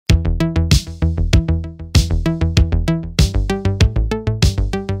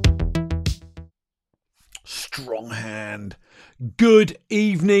strong hand. Good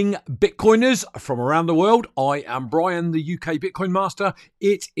evening, Bitcoiners from around the world. I am Brian, the UK Bitcoin Master.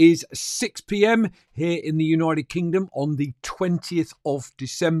 It is 6 p.m. here in the United Kingdom on the 20th of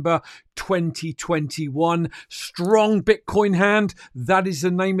December, 2021. Strong Bitcoin hand. That is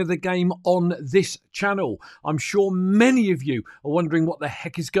the name of the game on this channel. I'm sure many of you are wondering what the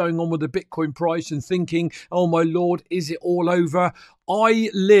heck is going on with the Bitcoin price and thinking, oh my Lord, is it all over?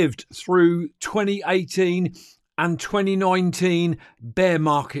 I lived through 2018 and 2019 bear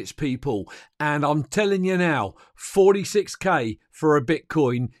markets, people. And I'm telling you now, 46k for a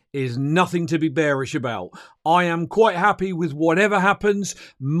Bitcoin is nothing to be bearish about. I am quite happy with whatever happens.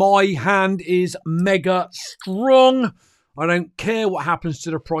 My hand is mega strong. I don't care what happens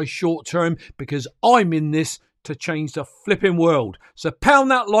to the price short term because I'm in this to change the flipping world. So pound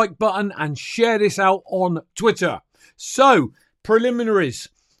that like button and share this out on Twitter. So, preliminaries.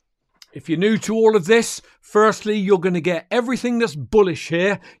 If you're new to all of this, firstly, you're going to get everything that's bullish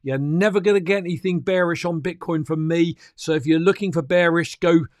here. You're never going to get anything bearish on Bitcoin from me. So if you're looking for bearish,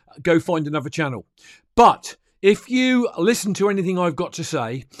 go find another channel. But if you listen to anything I've got to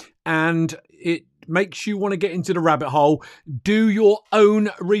say and it makes you want to get into the rabbit hole, do your own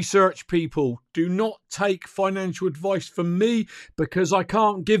research, people. Do not take financial advice from me because I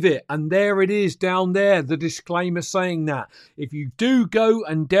can't give it. And there it is down there, the disclaimer saying that. If you do go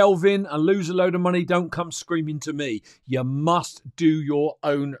and delve in and lose a load of money, don't come screaming to me. You must do your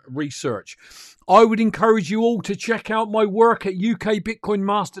own research. I would encourage you all to check out my work at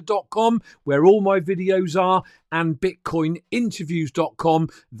ukbitcoinmaster.com, where all my videos are, and bitcoininterviews.com.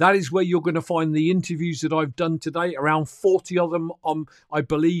 That is where you're going to find the interviews that I've done today, around 40 of them, I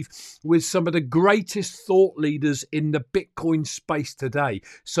believe, with some of the greatest thought leaders in the Bitcoin space today.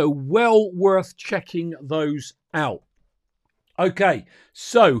 So well worth checking those out. Okay,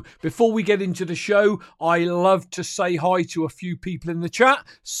 so before we get into the show, I love to say hi to a few people in the chat.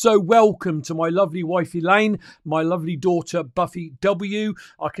 So welcome to my lovely wife Elaine, my lovely daughter Buffy W.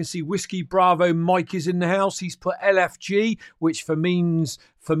 I can see Whiskey Bravo Mike is in the house. He's put LFG, which for me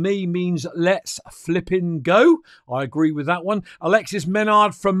means let's flippin' go. I agree with that one. Alexis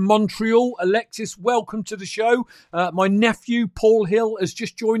Menard from Montreal. Alexis, welcome to the show. My nephew Paul Hill has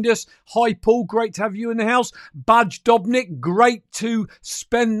just joined us. Hi Paul, great to have you in the house. Budge Dobnik, great to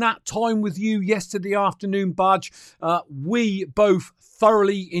spend that time with you yesterday afternoon, Budge. We both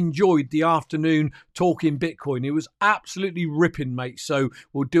thoroughly enjoyed the afternoon talking Bitcoin. It was absolutely ripping, mate. So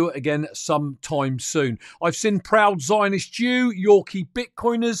we'll do it again sometime soon. I've seen Proud Zionist Jew, Yorkie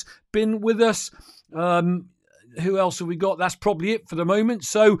Bitcoiners been with us. Who else have we got? That's probably it for the moment.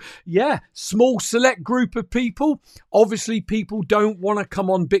 So yeah, small select group of people. Obviously, people don't want to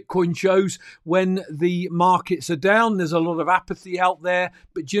come on Bitcoin shows when the markets are down. There's a lot of apathy out there.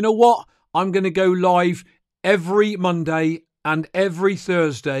 But you know what? I'm going to go live every Monday and every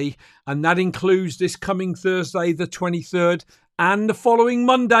Thursday. And that includes this coming Thursday, the 23rd, and the following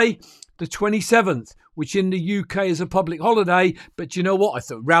Monday, the 27th. Which in the UK is a public holiday. But you know what? I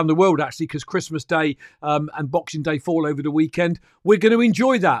thought around the world, actually, because Christmas Day and Boxing Day fall over the weekend. We're going to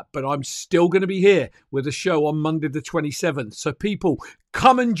enjoy that. But I'm still going to be here with a show on Monday the 27th. So people,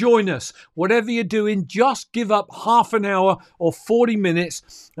 come and join us. Whatever you're doing, just give up half an hour or 40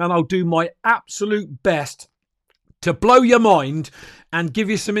 minutes. And I'll do my absolute best to blow your mind and give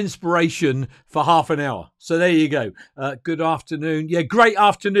you some inspiration for half an hour. So there you go. Good afternoon. Yeah, great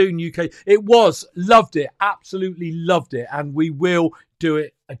afternoon, UK. It was. Loved it. Absolutely loved it. And we will do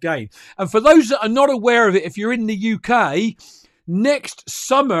it again. And for those that are not aware of it, if you're in the UK, next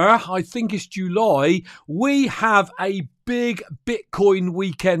summer, I think it's July, we have a big Bitcoin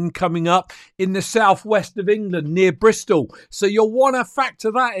weekend coming up in the southwest of England near Bristol. So you'll want to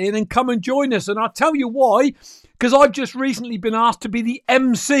factor that in and come and join us. And I'll tell you why. Because I've just recently been asked to be the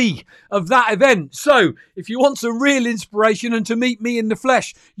MC of that event. So if you want some real inspiration and to meet me in the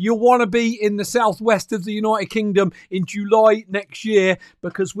flesh, you'll want to be in the southwest of the United Kingdom in July next year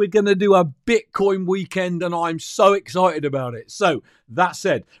because we're going to do a Bitcoin weekend and I'm so excited about it. So that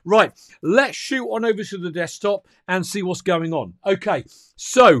said, right, let's shoot on over to the desktop and see what's going on. Okay,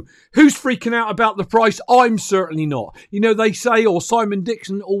 so who's freaking out about the price? I'm certainly not. You know, they say, or Simon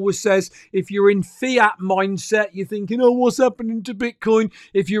Dixon always says, if you're in fiat mindset, you're thinking, oh, what's happening to Bitcoin?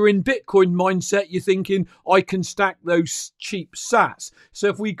 If you're in Bitcoin mindset, you're thinking, I can stack those cheap sats. So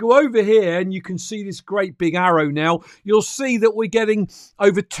if we go over here and you can see this great big arrow now, you'll see that we're getting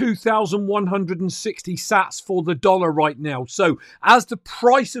over 2,160 sats for the dollar right now. So as the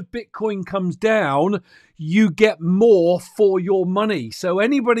price of Bitcoin comes down, you get more for your money. So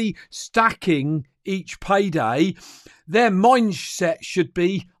anybody stacking each payday, their mindset should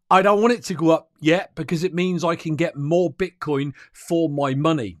be, I don't want it to go up yet because it means I can get more Bitcoin for my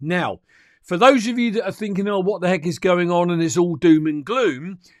money. Now, for those of you that are thinking, oh, what the heck is going on and it's all doom and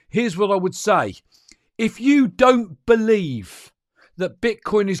gloom, here's what I would say. If you don't believe that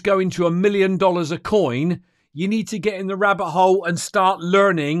Bitcoin is going to $1 million a coin, you need to get in the rabbit hole and start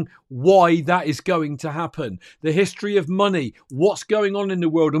learning why that is going to happen. The history of money, what's going on in the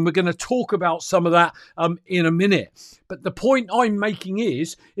world. And we're going to talk about some of that in a minute. But the point I'm making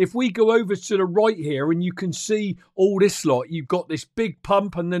is, if we go over to the right here and you can see all this lot, you've got this big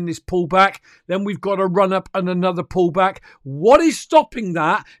pump and then this pullback. Then we've got a run up and another pullback. What is stopping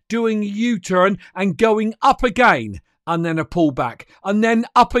that doing a U-turn and going up again? And then a pullback, and then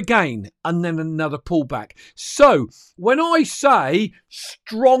up again, and then another pullback. So when I say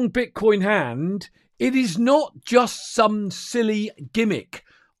strong Bitcoin hand, it is not just some silly gimmick.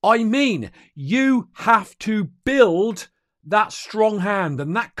 I mean, you have to build that strong hand,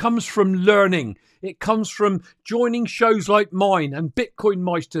 and that comes from learning. It comes from joining shows like mine and Bitcoin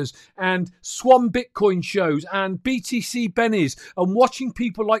Meisters and Swan Bitcoin shows and BTC Bennies and watching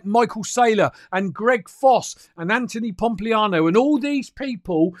people like Michael Saylor and Greg Foss and Anthony Pompliano and all these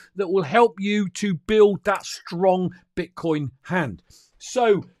people that will help you to build that strong Bitcoin hand.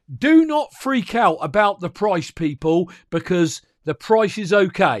 So do not freak out about the price, people, because the price is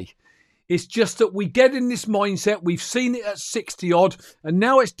okay. It's just that we get in this mindset. We've seen it at 60 odd and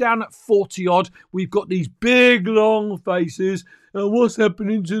now it's down at 40 odd. We've got these big long faces. What's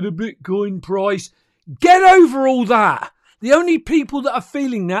happening to the Bitcoin price? Get over all that. The only people that are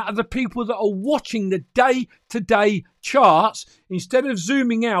feeling that are the people that are watching the day-to-day charts instead of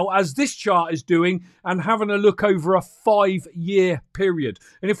zooming out as this chart is doing and having a look over a 5-year period.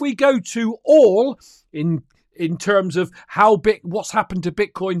 And if we go to all in terms of what's happened to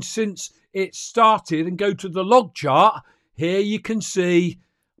Bitcoin since it started and go to the log chart, here you can see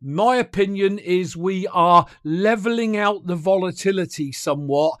my opinion is we are leveling out the volatility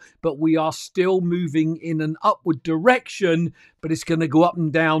somewhat, but we are still moving in an upward direction, but it's going to go up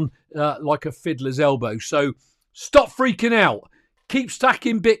and down like a fiddler's elbow. So stop freaking out. Keep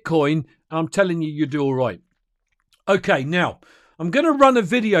stacking Bitcoin, and I'm telling you, you do all right. Okay, now I'm going to run a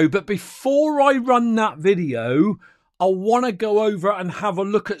video, but before I run that video, I want to go over and have a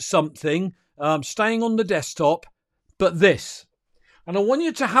look at something, staying on the desktop, but this. And I want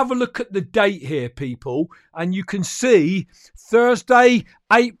you to have a look at the date here, people, and you can see Thursday,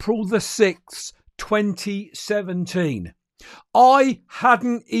 April the 6th, 2017. I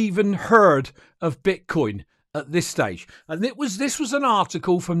hadn't even heard of Bitcoin at this stage. And this was an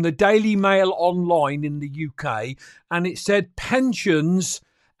article from the Daily Mail Online in the UK, and it said pensions,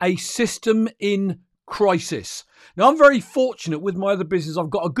 a system in crisis. Now, I'm very fortunate with my other business. I've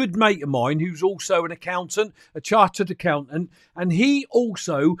got a good mate of mine who's also an accountant, a chartered accountant, and he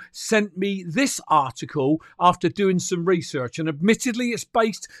also sent me this article after doing some research. And admittedly, it's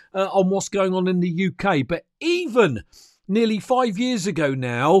based on what's going on in the UK. But even nearly 5 years ago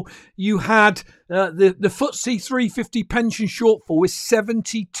now, you had the FTSE 350 pension shortfall is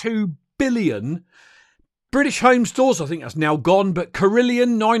 72 billion. British Home Stores, I think that's now gone, but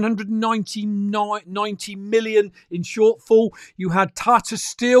Carillion, 90 million in shortfall. You had Tata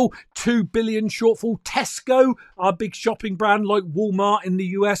Steel, 2 billion shortfall. Tesco, our big shopping brand like Walmart in the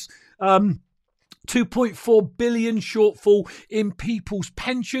US, 2.4 billion shortfall in people's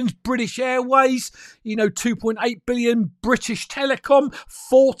pensions. British Airways, 2.8 billion. British Telecom,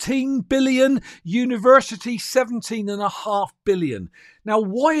 14 billion. University, 17.5 billion. Now,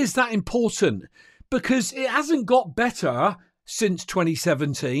 why is that important? Because it hasn't got better since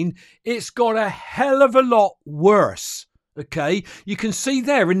 2017. It's got a hell of a lot worse. Okay, you can see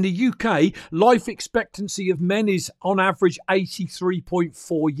there in the UK, life expectancy of men is on average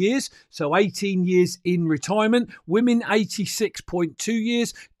 83.4 years, so 18 years in retirement. Women 86.2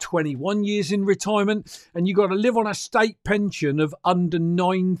 years, 21 years in retirement, and you've got to live on a state pension of under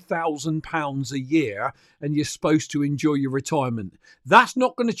 £9,000 a year, and you're supposed to enjoy your retirement. That's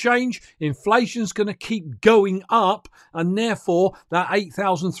not going to change. Inflation's going to keep going up, and therefore that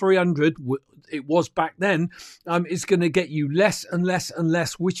 8,300 it was back then, is going to get you less and less and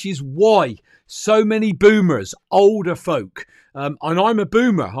less, which is why so many boomers, older folk, and I'm a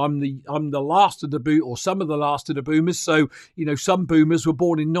boomer. I'm the last of the or some of the last of the boomers. So, some boomers were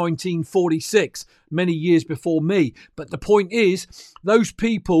born in 1946, many years before me. But the point is, those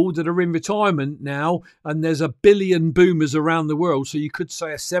people that are in retirement now, and there's 1 billion boomers around the world, so you could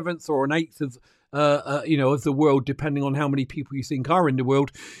say a seventh or an eighth of of the world, depending on how many people you think are in the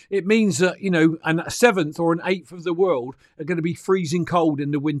world. It means that, a seventh or an eighth of the world are going to be freezing cold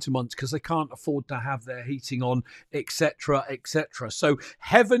in the winter months because they can't afford to have their heating on, etc., etc. So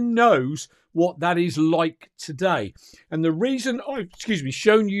heaven knows what that is like today. And the reason I've,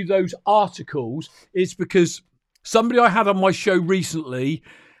 shown you those articles is because somebody I had on my show recently,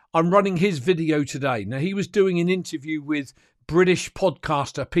 I'm running his video today. Now, he was doing an interview with British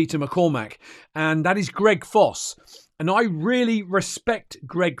podcaster Peter McCormack, and that is Greg Foss. And I really respect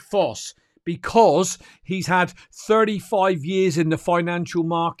Greg Foss because he's had 35 years in the financial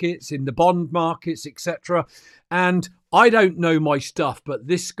markets, in the bond markets, etc. And I don't know my stuff, but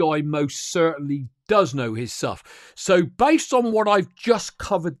this guy most certainly does know his stuff. So based on what I've just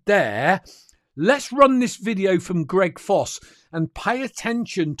covered there, let's run this video from Greg Foss and pay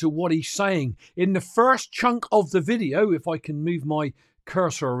attention to what he's saying. In the first chunk of the video, if I can move my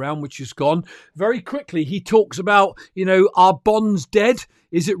cursor around, which is gone, very quickly, he talks about, are bonds dead?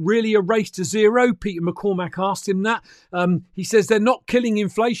 Is it really a race to zero? Peter McCormack asked him that. He says they're not killing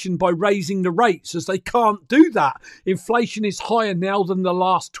inflation by raising the rates, as they can't do that. Inflation is higher now than the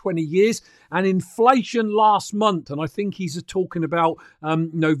last 20 years. And inflation last month, and I think he's talking about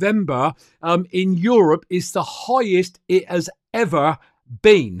November, in Europe is the highest it has ever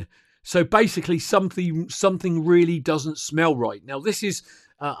been. So basically something really doesn't smell right. Now, this is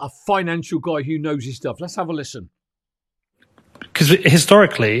a financial guy who knows his stuff. Let's have a listen. Because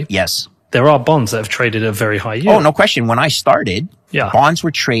historically, yes, there are bonds that have traded at a very high yield. Oh, no question. When I started, bonds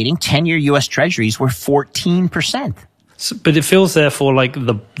were trading, 10-year U.S. Treasuries were 14%. So, but it feels therefore like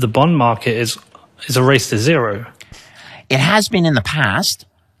the bond market is a race to zero. It has been in the past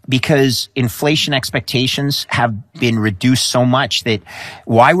because inflation expectations have been reduced so much that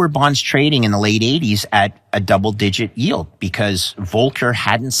why were bonds trading in the late 80s at a double-digit yield? Because Volcker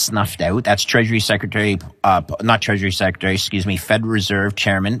hadn't snuffed out, that's Federal Reserve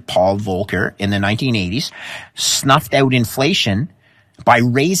Chairman Paul Volcker in the 1980s, snuffed out inflation by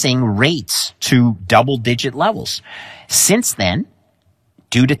raising rates to double-digit levels. Since then,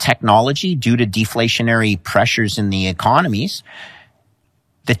 due to technology, due to deflationary pressures in the economies,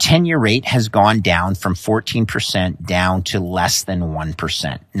 the 10-year rate has gone down from 14% down to less than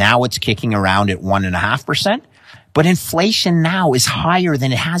 1%. Now it's kicking around at 1.5%, but inflation now is higher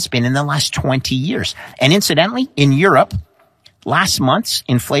than it has been in the last 20 years. And incidentally, in Europe, last month's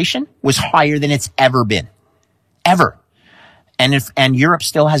inflation was higher than it's ever been. Ever. And Europe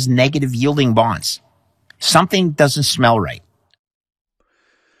still has negative yielding bonds. Something doesn't smell right.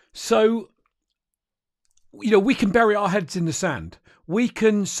 So, we can bury our heads in the sand. We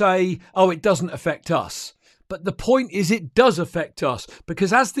can say, it doesn't affect us. But the point is it does affect us,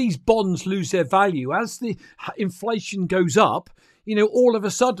 because as these bonds lose their value, as the inflation goes up, all of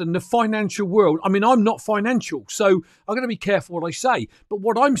a sudden the financial world, I'm not financial, so I'm going to be careful what I say. But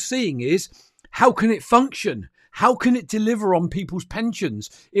what I'm seeing is, how can it function? How can it deliver on people's pensions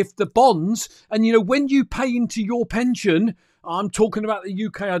if the bonds, and when you pay into your pension, I'm talking about the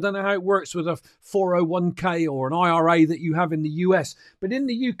UK. I don't know how it works with a 401k or an IRA that you have in the US. But in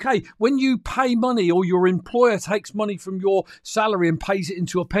the UK, when you pay money or your employer takes money from your salary and pays it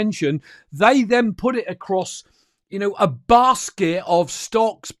into a pension, they then put it across, a basket of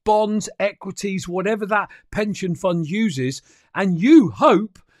stocks, bonds, equities, whatever that pension fund uses. And you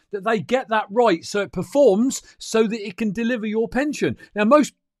hope that they get that right so it performs so that it can deliver your pension. Now,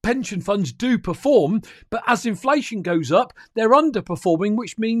 most pension funds do perform, but as inflation goes up, they're underperforming,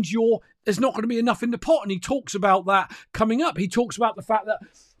 which means there's not going to be enough in the pot. And he talks about that coming up. He talks about the fact that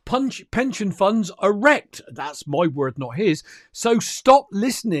pension funds are wrecked. That's my word, not his. So stop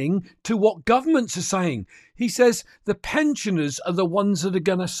listening to what governments are saying. He says the pensioners are the ones that are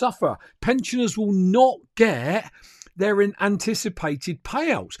going to suffer. Pensioners will not get their anticipated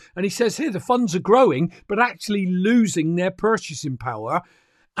payouts. And he says here the funds are growing, but actually losing their purchasing power.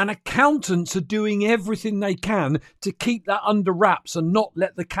 And accountants are doing everything they can to keep that under wraps and not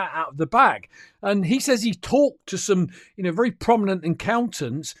let the cat out of the bag. And he says he talked to some, very prominent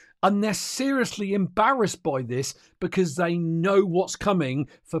accountants, and they're seriously embarrassed by this because they know what's coming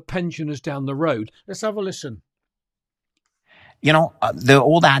for pensioners down the road. Let's have a listen. The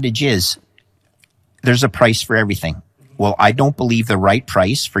old adage is, there's a price for everything. Well, I don't believe the right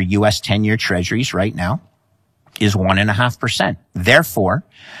price for U.S. 10-year treasuries right now is 1.5%. Therefore,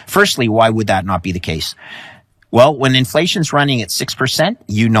 firstly, why would that not be the case? Well, when inflation's running at 6%,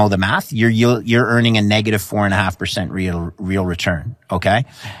 you know the math. You're earning a negative 4.5% real return. Okay.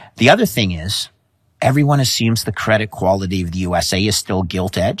 The other thing is, everyone assumes the credit quality of the USA is still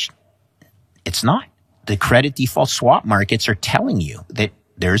gilt edged. It's not. The credit default swap markets are telling you that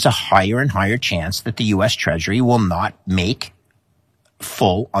there's a higher and higher chance that the U.S. Treasury will not make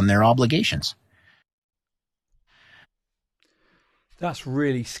full on their obligations. That's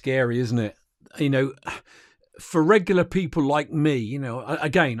really scary, isn't it? You know, for regular people like me, you know,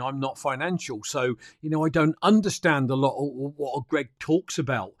 again, I'm not financial, so, you know, I don't understand a lot of what Greg talks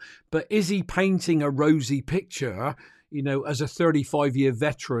about. But is he painting a rosy picture, you know, as a 35-year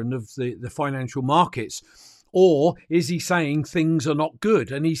veteran of the financial markets? Or is he saying things are not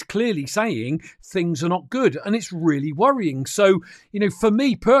good? And he's clearly saying things are not good. And it's really worrying. So, you know, for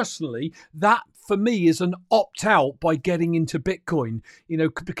me personally, that for me is an opt out by getting into Bitcoin, you know,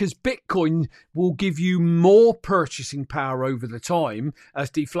 because Bitcoin will give you more purchasing power over the time as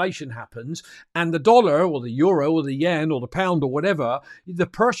deflation happens. And the dollar or the euro or the yen or the pound or whatever, the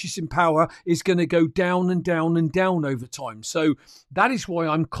purchasing power is going to go down and down and down over time. So that is why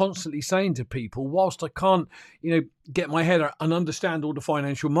I'm constantly saying to people, whilst I can't, you know, get my head and understand all the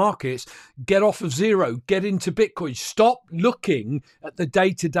financial markets, get off of zero, get into Bitcoin, stop looking at the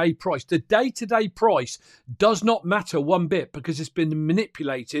day-to-day price. The day-to-day price does not matter one bit because it's been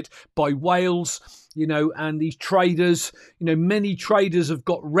manipulated by whales, you know, and these traders. You know, many traders have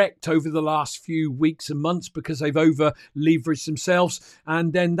got wrecked over the last few weeks and months because they've over leveraged themselves,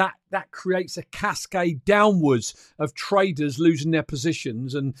 and then that creates a cascade downwards of traders losing their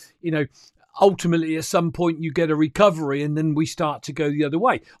positions. And, you know, ultimately at some point you get a recovery and then we start to go the other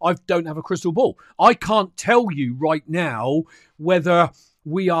way. I don't have a crystal ball. I can't tell you right now whether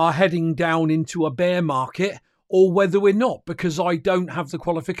we are heading down into a bear market or whether we're not, because I don't have the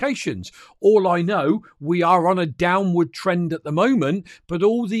qualifications. All I know, we are on a downward trend at the moment, but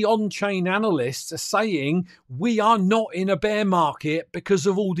all the on-chain analysts are saying we are not in a bear market because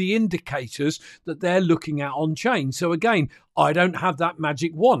of all the indicators that they're looking at on-chain. So again, I don't have that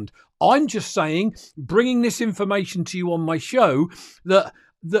magic wand. I'm just saying, bringing this information to you on my show, that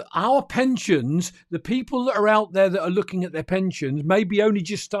our pensions, the people that are out there that are looking at their pensions, maybe only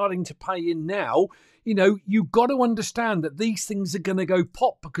just starting to pay in now, you know, you've got to understand that these things are going to go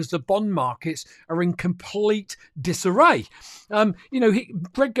pop because the bond markets are in complete disarray. You know,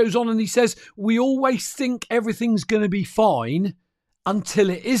 Greg goes on and he says, we always think everything's going to be fine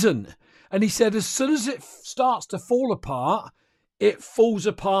until it isn't. And he said, as soon as it starts to fall apart, it falls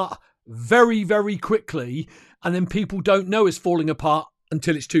apart very, very quickly. And then people don't know it's falling apart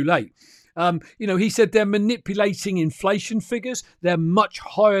until it's too late. You know, he said they're manipulating inflation figures. They're much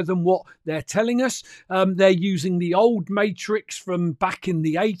higher than what they're telling us. They're using the old matrix from back in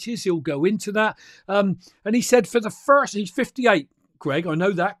the 80s. He'll go into that. And he said for the first, he's 58, Greg, I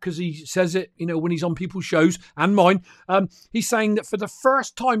know that because he says it, you know, when he's on people's shows and mine. He's saying that for the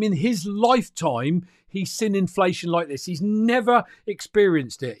first time in his lifetime, he's seen inflation like this. He's never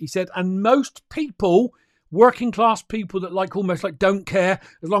experienced it. He said, and most people, working class people that like almost like don't care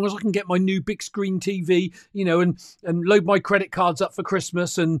as long as I can get my new big screen TV, you know, and load my credit cards up for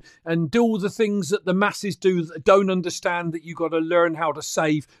Christmas and do all the things that the masses do that don't understand that you got to learn how to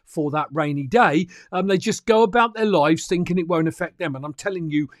save for that rainy day. They just go about their lives thinking it won't affect them. And I'm telling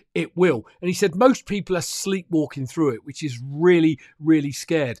you, it will. And he said most people are sleepwalking through it, which is really, really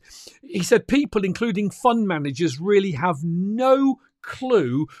scared. He said people, including fund managers, really have no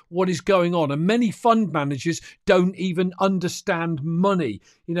clue what is going on, and many fund managers don't even understand money.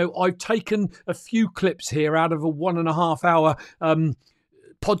 You know, I've taken a few clips here out of a 1.5 hour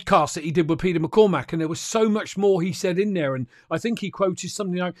podcast that he did with Peter McCormack, and there was so much more he said in there. And I think he quoted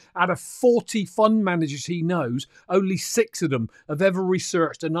something like, out of 40 fund managers he knows, only 6 of them have ever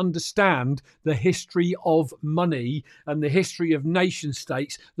researched and understand the history of money and the history of nation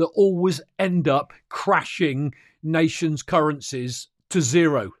states that always end up crashing nations' currencies to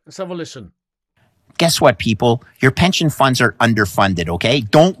zero. Let's have a listen. Guess what, people? Your pension funds are underfunded, okay?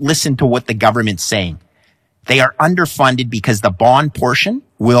 Don't listen to what the government's saying. They are underfunded because the bond portion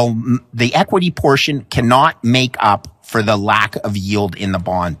the equity portion cannot make up for the lack of yield in the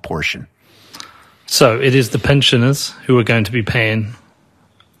bond portion. So it is the pensioners who are going to be paying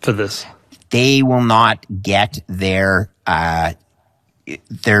for this. They will not get their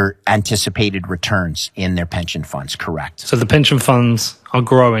anticipated returns in their pension funds, correct? So the pension funds are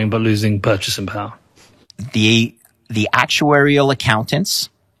growing but losing purchasing power. The actuarial accountants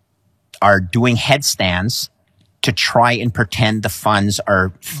are doing headstands to try and pretend the funds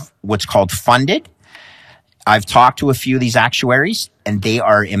are what's called funded. I've talked to a few of these actuaries and they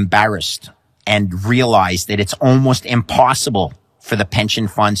are embarrassed and realize that it's almost impossible for the pension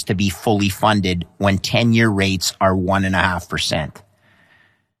funds to be fully funded when 10-year rates are 1.5%.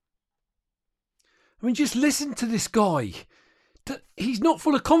 I mean, just listen to this guy. He's not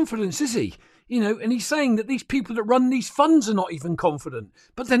full of confidence, is he? And he's saying that these people that run these funds are not even confident,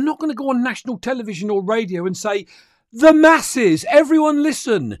 but they're not going to go on national television or radio and say, the masses, everyone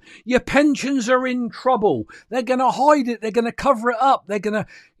listen, your pensions are in trouble. They're going to hide it. They're going to cover it up. They're going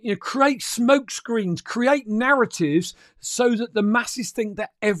to create smoke screens, create narratives so that the masses think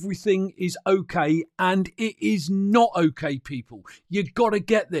that everything is okay, and it is not okay, people. You got to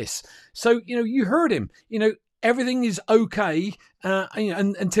get this. So, you heard him, everything is okay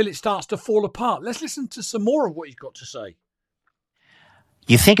until it starts to fall apart. Let's listen to some more of what he's got to say.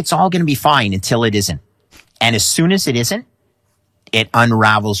 You think it's all going to be fine until it isn't. And as soon as it isn't, it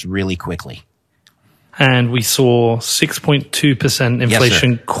unravels really quickly. And we saw 6.2%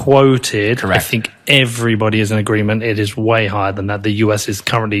 inflation quoted. Correct. I think everybody is in agreement. It is way higher than that. The US is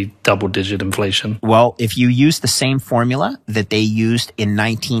currently double-digit inflation. Well, if you use the same formula that they used in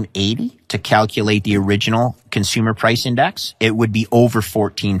 1980 to calculate the original consumer price index, it would be over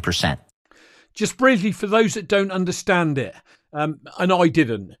 14%. Just briefly, for those that don't understand it, and I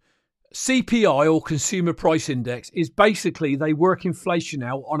didn't, CPI, or Consumer Price Index, is basically they work inflation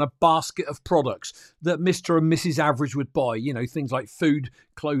out on a basket of products that Mr. and Mrs. Average would buy, things like food,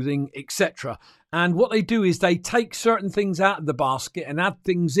 clothing, etc. And what they do is they take certain things out of the basket and add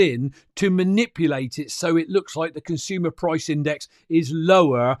things in to manipulate it so it looks like the Consumer Price Index is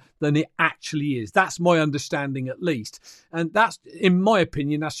lower than it actually is. That's my understanding, at least. And that's, in my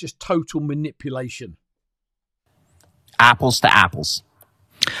opinion, that's just total manipulation. Apples to apples.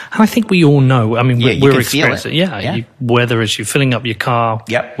 And I think we all know, I mean, we're experiencing it. Yeah. Whether it's you filling up your car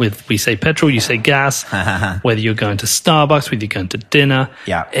with, we say petrol, you say gas, whether you're going to Starbucks, whether you're going to dinner,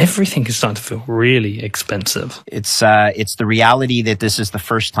 everything is starting to feel really expensive. It's the reality that this is the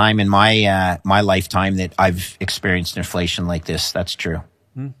first time in my lifetime that I've experienced inflation like this. That's true.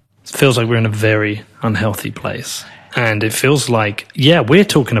 It feels like we're in a very unhealthy place. And it feels like, we're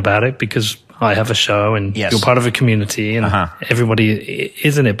talking about it because I have a show and you're part of a community and everybody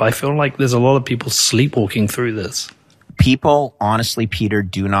is in it. But I feel like there's a lot of people sleepwalking through this. People, honestly, Peter,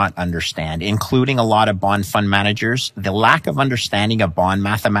 do not understand, including a lot of bond fund managers. The lack of understanding of bond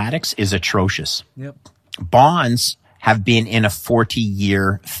mathematics is atrocious. Yep. Bonds have been in a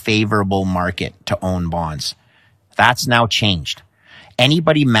 40-year favorable market to own bonds. That's now changed.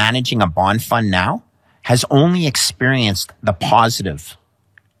 Anybody managing a bond fund now has only experienced the positive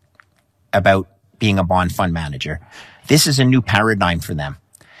about being a bond fund manager. This is a new paradigm for them.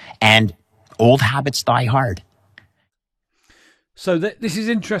 And old habits die hard. So this is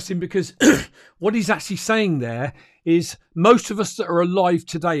interesting because what he's actually saying there is most of us that are alive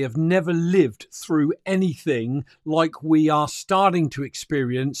today have never lived through anything like we are starting to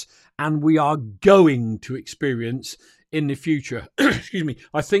experience and we are going to experience in the future. Excuse me.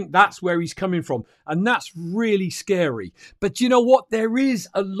 I think that's where he's coming from. And that's really scary. But you know what? There is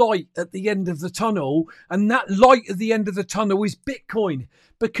a light at the end of the tunnel. And that light at the end of the tunnel is Bitcoin.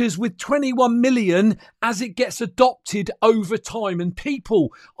 Because with 21 million, as it gets adopted over time, and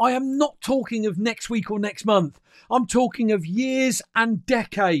people, I am not talking of next week or next month. I'm talking of years and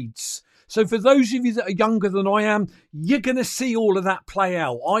decades. So for those of you that are younger than I am, you're going to see all of that play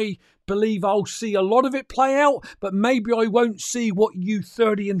out. I believe I'll see a lot of it play out, but maybe I won't see what you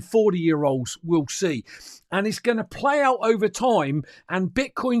 30 and 40-year-olds will see. And it's going to play out over time, and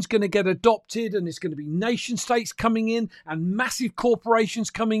Bitcoin's going to get adopted, and it's going to be nation states coming in and massive corporations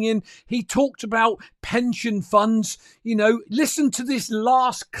coming in. He talked about pension funds. Listen to this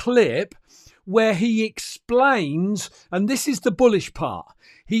last clip where he explains, and this is the bullish part,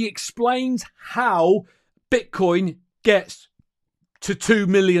 he explains how Bitcoin gets to $2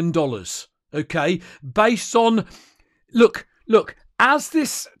 million, okay? Based on, look, as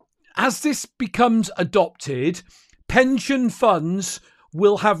this becomes adopted, pension funds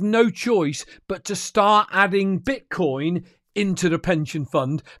will have no choice but to start adding Bitcoin into the pension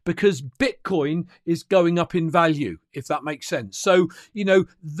fund because Bitcoin is going up in value, if that makes sense. So,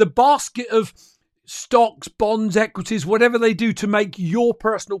 the basket of stocks, bonds, equities, whatever they do to make your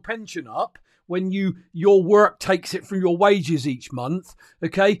personal pension up, when your work takes it from your wages each month,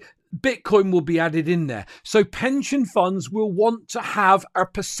 okay, Bitcoin will be added in there. So pension funds will want to have a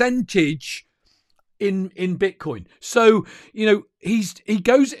percentage in Bitcoin. So, he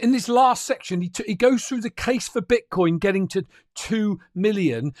goes in this last section, he goes through the case for Bitcoin getting to 2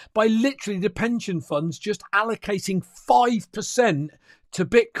 million by literally the pension funds just allocating 5% to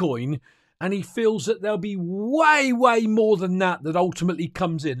Bitcoin. And he feels that there'll be way, way more than that ultimately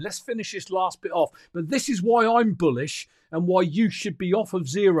comes in. Let's finish this last bit off. But this is why I'm bullish and why you should be off of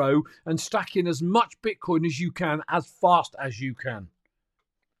zero and stacking as much Bitcoin as you can, as fast as you can.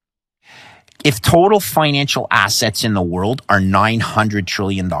 If total financial assets in the world are $900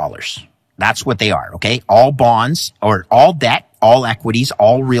 trillion, That's what they are, okay? All bonds or all debt, all equities,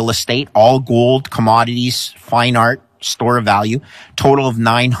 all real estate, all gold, commodities, fine art, store of value, total of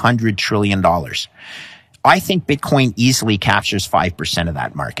 $900 trillion. I think Bitcoin easily captures 5% of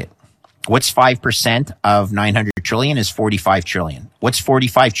that market. What's 5% of 900 trillion is 45 trillion. What's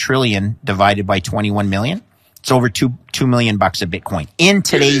 45 trillion divided by 21 million? It's over $2 million a Bitcoin in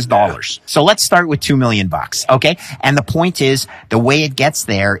today's dollars. So let's start with $2 million. Okay. And the point is, the way it gets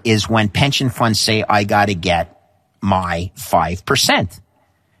there is when pension funds say, I got to get my 5%.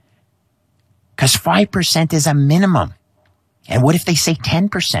 Because 5% is a minimum. And what if they say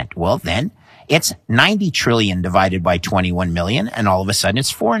 10%? Well, then it's 90 trillion divided by 21 million. And all of a sudden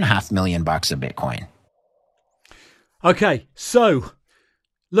it's $4.5 million a Bitcoin. Okay. So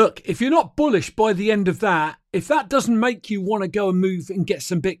look, if you're not bullish by the end of that, if that doesn't make you want to go and move and get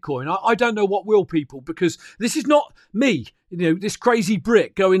some Bitcoin, I don't know what will, people, because this is not me, this crazy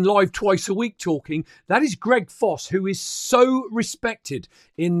Brit going live twice a week talking. That is Greg Foss, who is so respected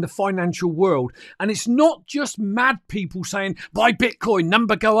in the financial world. And it's not just mad people saying, buy Bitcoin,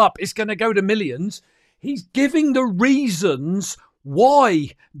 number go up, it's going to go to millions. He's giving the reasons why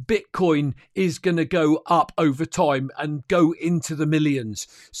Bitcoin is going to go up over time and go into the millions.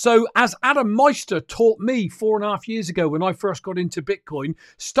 So as Adam Meister taught me 4.5 years ago when I first got into Bitcoin,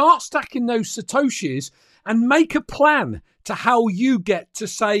 start stacking those Satoshis and make a plan to how you get to,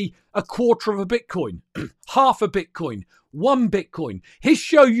 say, 1/4 of a Bitcoin, half a Bitcoin, 1 Bitcoin. His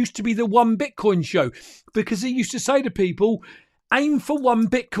show used to be the 1 Bitcoin show because he used to say to people, aim for 1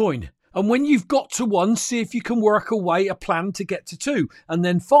 Bitcoin. And when you've got to 1, see if you can work away a plan to get to 2, and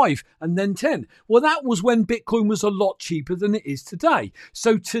then 5, and then 10. Well, that was when Bitcoin was a lot cheaper than it is today.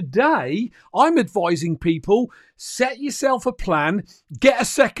 So today, I'm advising people, set yourself a plan, get a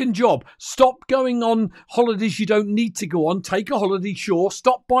second job, stop going on holidays you don't need to go on, take a holiday, sure,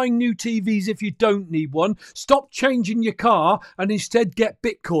 stop buying new TVs if you don't need one, stop changing your car and instead get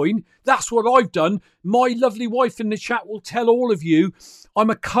Bitcoin. That's what I've done. My lovely wife in the chat will tell all of you,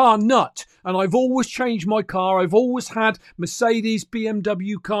 I'm a car nut and I've always changed my car. I've always had Mercedes,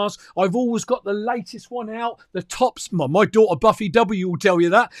 BMW cars. I've always got the latest one out, the tops. My daughter Buffy W will tell you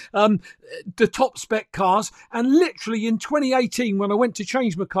that. The top spec cars. And literally in 2018, when I went to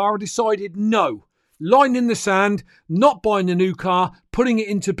change my car, I decided no. Line in the sand, not buying a new car, putting it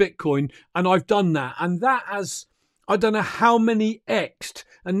into Bitcoin. And I've done that. And that has, I don't know how many X'd.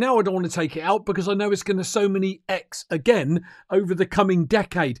 And now I don't want to take it out because I know it's going to so many X again over the coming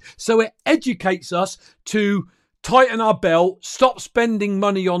decade. So it educates us to tighten our belt, stop spending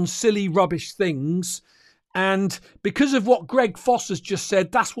money on silly rubbish things. And because of what Greg Foss has just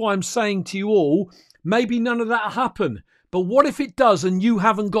said, that's why I'm saying to you all, maybe none of that will happen. But what if it does and you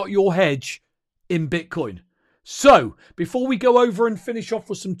haven't got your hedge in Bitcoin? So, before we go over and finish off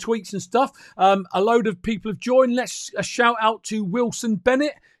with some tweets and stuff, a load of people have joined. Let's shout out to Wilson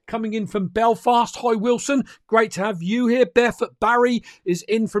Bennett coming in from Belfast. Hi, Wilson. Great to have you here. Barefoot Barry is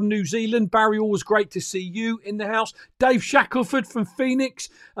in from New Zealand. Barry, always great to see you in the house. Dave Shackelford from Phoenix.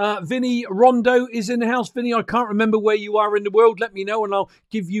 Vinny Rondo is in the house. Vinny, I can't remember where you are in the world. Let me know and I'll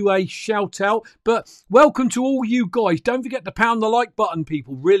give you a shout out. But welcome to all you guys. Don't forget to pound the like button,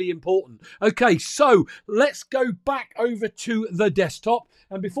 people. Really important. Okay, so let's go back over to the desktop.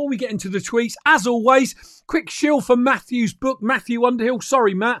 And before we get into the tweets, as always, quick shill for Matthew's book, Matthew Underhill.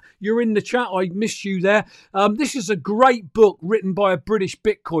 Sorry, Matt, you're in the chat. I missed you there. This is a great book written by a British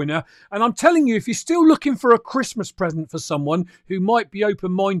Bitcoiner. And I'm telling you, if you're still looking for a Christmas present for someone who might be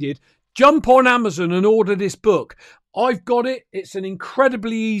open-minded, jump on Amazon and order this book. I've got it. It's an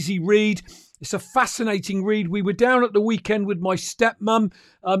incredibly easy read. It's a fascinating read. We were down at the weekend with my stepmum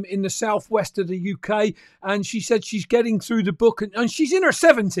in the southwest of the UK, and she said she's getting through the book, and she's in her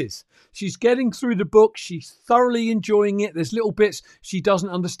 70s. She's getting through the book. She's thoroughly enjoying it. There's little bits she doesn't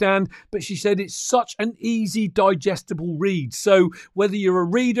understand, but she said it's such an easy, digestible read. So whether you're a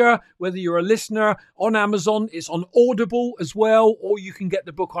reader, whether you're a listener, on Amazon, it's on Audible as well, or you can get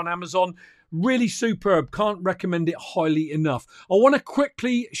the book on Amazon. Really superb. Can't recommend it highly enough. I want to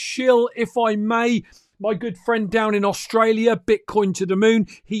quickly shill, if I may, my good friend down in Australia, Bitcoin to the Moon.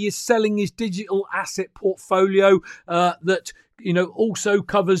 He is selling his digital asset portfolio that also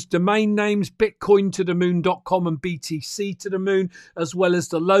covers domain names, bitcointothemoon.com and BTC to the Moon, as well as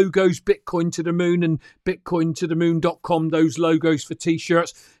the logos, Bitcoin to the Moon and bitcointothemoon.com, those logos for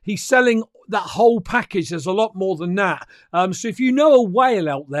t-shirts. He's selling that whole package. There's a lot more than that. So if you know a whale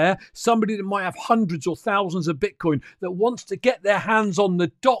out there, somebody that might have hundreds or thousands of Bitcoin that wants to get their hands on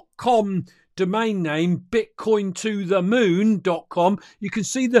the .com domain name, bitcointothemoon.com. You can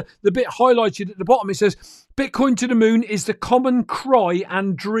see the bit highlighted at the bottom. It says, Bitcoin to the moon is the common cry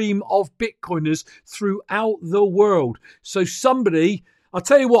and dream of Bitcoiners throughout the world. So somebody, I'll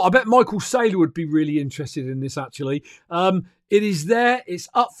tell you what, I bet Michael Saylor would be really interested in this, actually. It is there. It's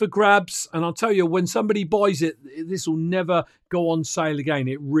up for grabs. And I'll tell you, when somebody buys it, this will never go on sale again.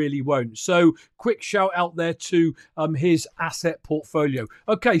 It really won't. So quick shout out there to his asset portfolio.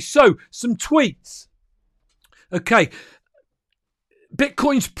 Okay, so some tweets. Okay,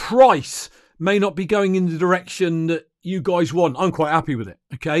 Bitcoin's price may not be going in the direction that you guys want. I'm quite happy with it.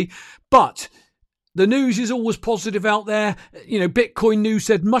 Okay, but the news is always positive out there. You know, Bitcoin News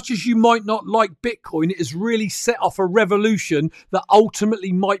said, much as you might not like Bitcoin, it has really set off a revolution that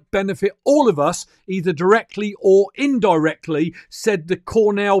ultimately might benefit all of us, either directly or indirectly, said the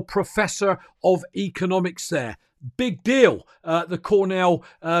Cornell professor of economics there. Big deal. The Cornell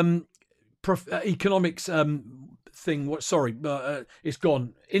economics thing. It's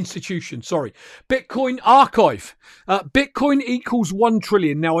gone. Institution. Sorry. Bitcoin archive. Bitcoin equals 1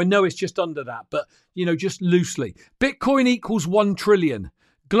 trillion. Now I know it's just under that, but just loosely. Bitcoin equals 1 trillion.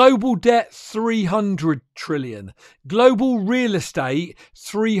 Global debt 300 trillion. Global real estate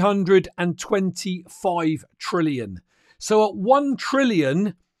 325 trillion. So at 1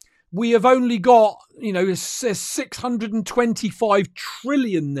 trillion, we have only got, it says 625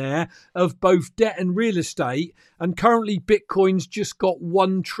 trillion there of both debt and real estate. And currently Bitcoin's just got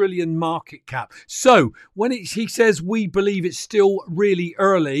 1 trillion market cap. So when he says we believe it's still really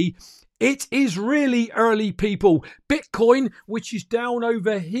early, it is really early, people. Bitcoin, which is down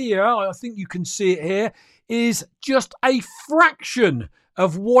over here, I think you can see it here, is just a fraction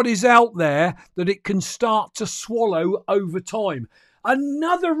of what is out there that it can start to swallow over time.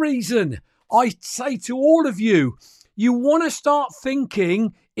 Another reason I say to all of you, you want to start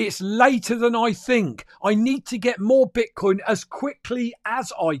thinking it's later than I think. I need to get more Bitcoin as quickly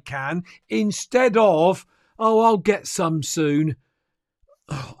as I can instead of, I'll get some soon.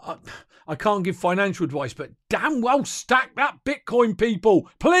 I can't give financial advice, but damn well stack that Bitcoin, people.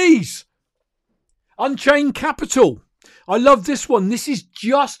 Please. Unchained Capital. I love this one. This is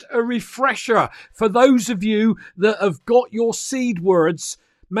just a refresher for those of you that have got your seed words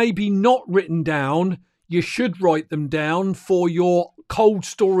maybe not written down. You should write them down for your cold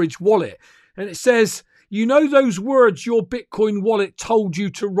storage wallet. And it says, those words your Bitcoin wallet told you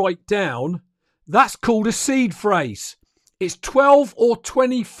to write down? That's called a seed phrase. It's 12 or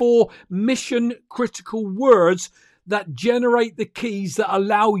 24 mission critical words that generate the keys that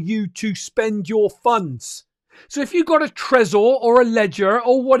allow you to spend your funds. So if you've got a Trezor or a Ledger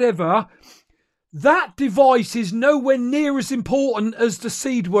or whatever, that device is nowhere near as important as the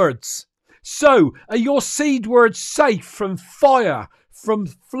seed words. So are your seed words safe from fire, from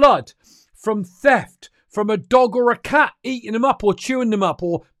flood, from theft, from a dog or a cat eating them up or chewing them up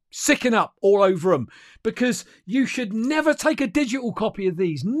or sicking up all over them? Because you should never take a digital copy of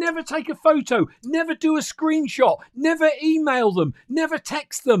these, never take a photo, never do a screenshot, never email them, never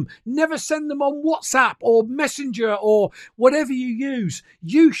text them, never send them on WhatsApp or Messenger or whatever you use.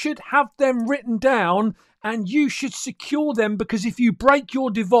 You should have them written down and you should secure them, because if you break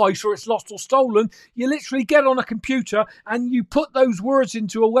your device or it's lost or stolen, you literally get on a computer and you put those words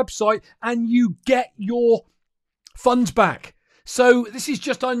into a website and you get your funds back. So this is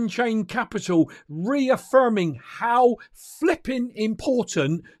just Unchained Capital reaffirming how flipping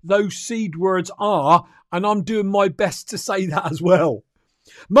important those seed words are. And I'm doing my best to say that as well.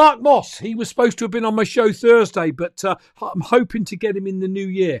 Mark Moss, he was supposed to have been on my show Thursday, but I'm hoping to get him in the new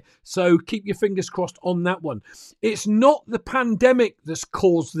year. So keep your fingers crossed on that one. It's not the pandemic that's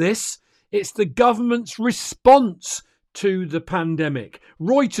caused this. It's the government's response to the pandemic.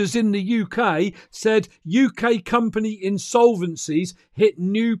 Reuters in the UK said UK company insolvencies hit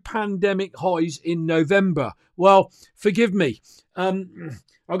new pandemic highs in November. Well, forgive me. I'm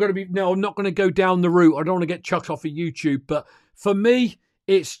not going to go down the route. I don't want to get chucked off of YouTube, but for me,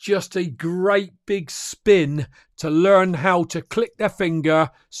 it's just a great big spin to learn how to click their finger,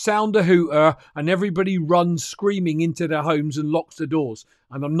 sound a hooter, and everybody runs screaming into their homes and locks the doors.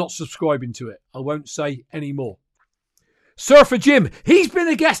 And I'm not subscribing to it. I won't say any more. Surfer Jim, he's been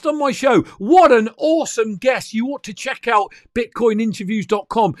a guest on my show. What an awesome guest. You ought to check out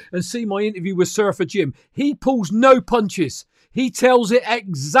bitcoininterviews.com and see my interview with Surfer Jim. He pulls no punches. He tells it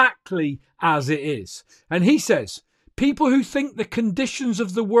exactly as it is. And he says, people who think the conditions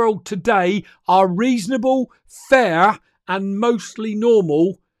of the world today are reasonable, fair, and mostly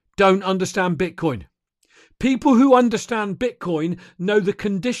normal don't understand Bitcoin. People who understand Bitcoin know the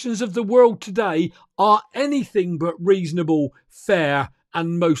conditions of the world today are anything but reasonable, fair,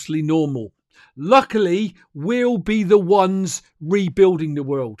 and mostly normal. Luckily, we'll be the ones rebuilding the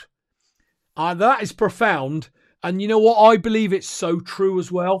world. That is profound. And you know what? I believe it's so true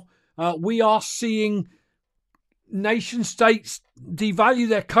as well. We are seeing nation states devalue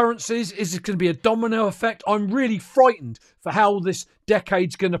their currencies. Is it going to be a domino effect? I'm really frightened for how this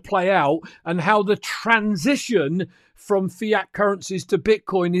decade's going to play out and how the transition from fiat currencies to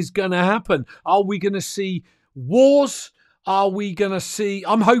Bitcoin is going to happen. Are we going to see wars? Are we going to see?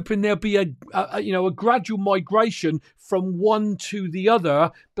 I'm hoping there'll be a gradual migration from one to the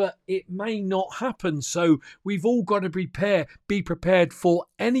other, but it may not happen. So we've all got to be prepared for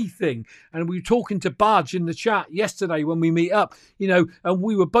anything. And we were talking to Badge in the chat yesterday when we meet up, and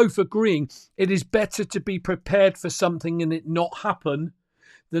we were both agreeing it is better to be prepared for something and it not happen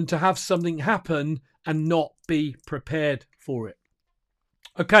than to have something happen and not be prepared for it.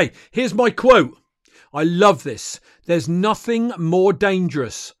 Okay, here's my quote. I love this. There's nothing more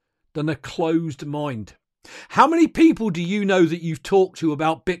dangerous than a closed mind. How many people do you know that you've talked to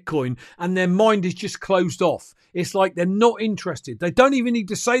about Bitcoin and their mind is just closed off? It's like they're not interested. They don't even need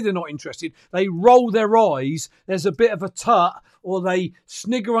to say they're not interested. They roll their eyes. There's a bit of a tut, or they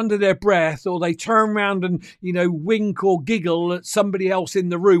snigger under their breath, or they turn around and, wink or giggle at somebody else in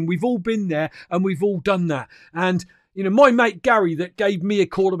the room. We've all been there and we've all done that. And my mate Gary that gave me a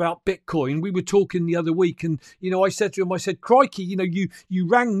call about Bitcoin, we were talking the other week and, I said to him, crikey, you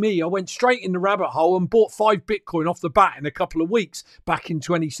rang me. I went straight in the rabbit hole and bought 5 Bitcoin off the bat in a couple of weeks back in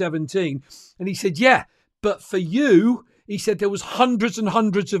 2017. And he said, yeah, but for you, he said there was hundreds and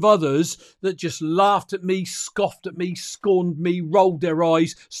hundreds of others that just laughed at me, scoffed at me, scorned me, rolled their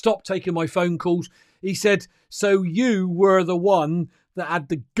eyes, stopped taking my phone calls. He said, so you were the one that had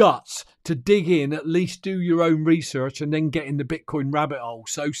the guts to dig in, at least do your own research and then get in the Bitcoin rabbit hole.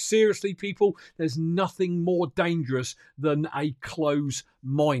 So seriously, people, there's nothing more dangerous than a closed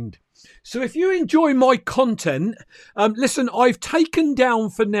mind. So if you enjoy my content, listen, I've taken down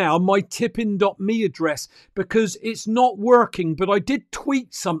for now my tippin.me address because it's not working, but I did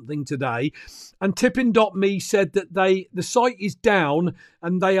tweet something today and tippin.me said that the site is down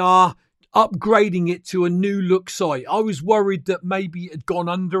and they are upgrading it to a new look site. I was worried that maybe it had gone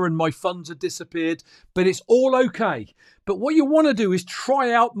under and my funds had disappeared, but it's all okay. But what you want to do is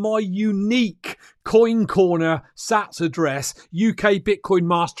try out my unique Coin Corner Sats address, UK Bitcoin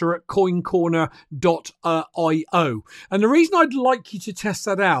Master at coincorner.io. And the reason I'd like you to test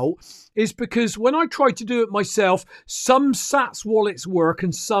that out is because when I try to do it myself, some Sats wallets work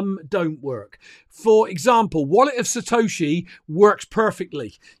and some don't work. For example, Wallet of Satoshi works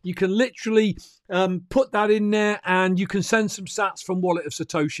perfectly. You can literally put that in there and you can send some Sats from Wallet of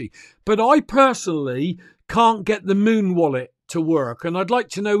Satoshi. But I personally can't get the Moon wallet to work. And I'd like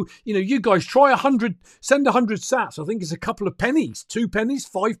to know, you guys try 100, send 100 Sats. I think it's a couple of pennies, 2 pennies,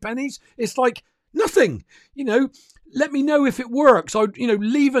 5 pennies. It's like nothing, let me know if it works.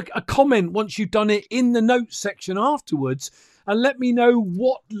 Leave a comment once you've done it in the notes section afterwards and let me know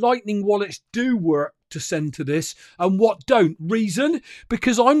what Lightning wallets do work to send to this and what don't. Reason?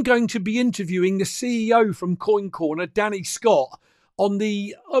 Because I'm going to be interviewing the CEO from Coin Corner, Danny Scott, on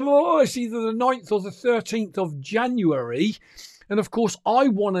it's either the 9th or the 13th of January. And of course, I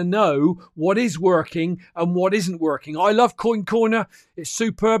want to know what is working and what isn't working. I love Coin Corner. It's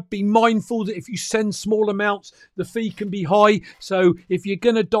superb. Be mindful that if you send small amounts, the fee can be high. So if you're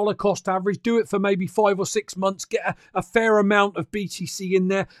going to dollar cost average, do it for maybe 5 or 6 months. Get a fair amount of BTC in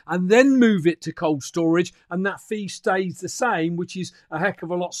there and then move it to cold storage. And that fee stays the same, which is a heck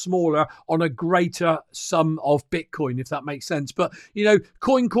of a lot smaller on a greater sum of Bitcoin, if that makes sense. But,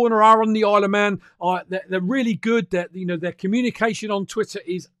 Coin Corner are on the Isle of Man. They're really good. Their communication on Twitter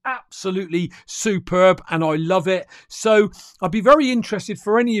is absolutely superb and I love it. So I'd be very interested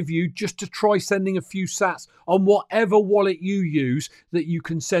for any of you just to try sending a few Sats on whatever wallet you use that you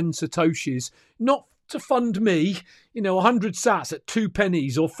can send Satoshis, not to fund me, 100 Sats at 2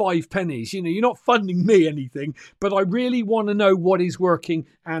 pennies or 5 pennies. You're not funding me anything, but I really want to know what is working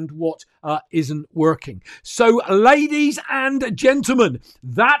and what isn't working. So, ladies and gentlemen,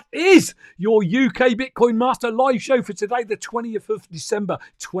 that is your UK Bitcoin Master live show for today, the 20th of December,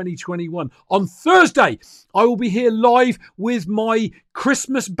 2021. On Thursday, I will be here live with my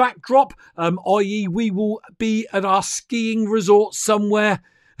Christmas backdrop, i.e. we will be at our skiing resort somewhere.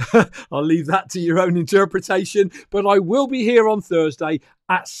 I'll leave that to your own interpretation, but I will be here on Thursday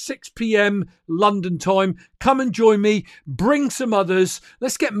at 6 p.m. London time. Come and join me. Bring some others.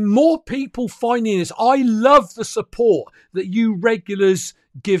 Let's get more people finding this. I love the support that you regulars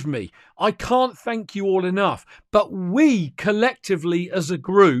give me. I can't thank you all enough, but we collectively as a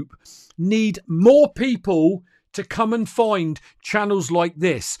group need more people to come and find channels like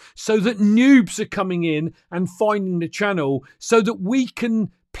this, so that noobs are coming in and finding the channel, so that we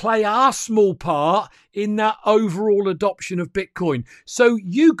can play our small part in that overall adoption of Bitcoin. So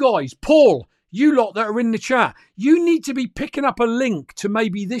you guys, Paul, you lot that are in the chat, you need to be picking up a link to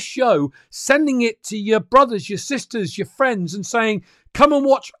maybe this show, sending it to your brothers, your sisters, your friends, and saying, come and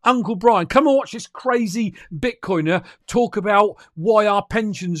watch Uncle Brian, come and watch this crazy Bitcoiner talk about why our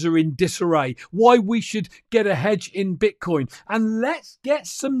pensions are in disarray, why we should get a hedge in Bitcoin. And let's get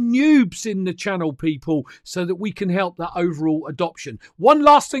some noobs in the channel, people, so that we can help that overall adoption. One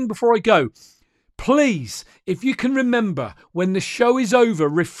last thing before I go. Please, if you can remember, when the show is over,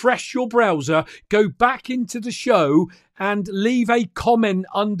 refresh your browser, go back into the show and leave a comment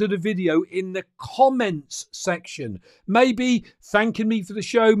under the video in the comments section. Maybe thanking me for the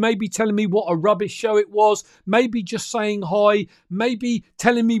show, maybe telling me what a rubbish show it was, maybe just saying hi, maybe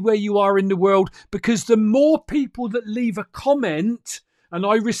telling me where you are in the world, because the more people that leave a comment, and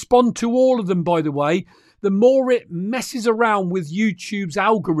I respond to all of them, by the way, the more it messes around with YouTube's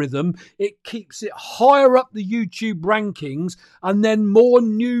algorithm, it keeps it higher up the YouTube rankings, and then more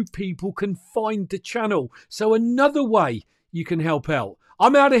new people can find the channel. So another way you can help out.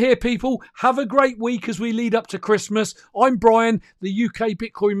 I'm out of here, people. Have a great week as we lead up to Christmas. I'm Brian, the UK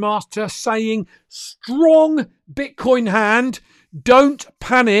Bitcoin Master, saying strong Bitcoin hand. Don't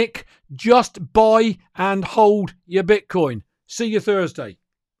panic. Just buy and hold your Bitcoin. See you Thursday.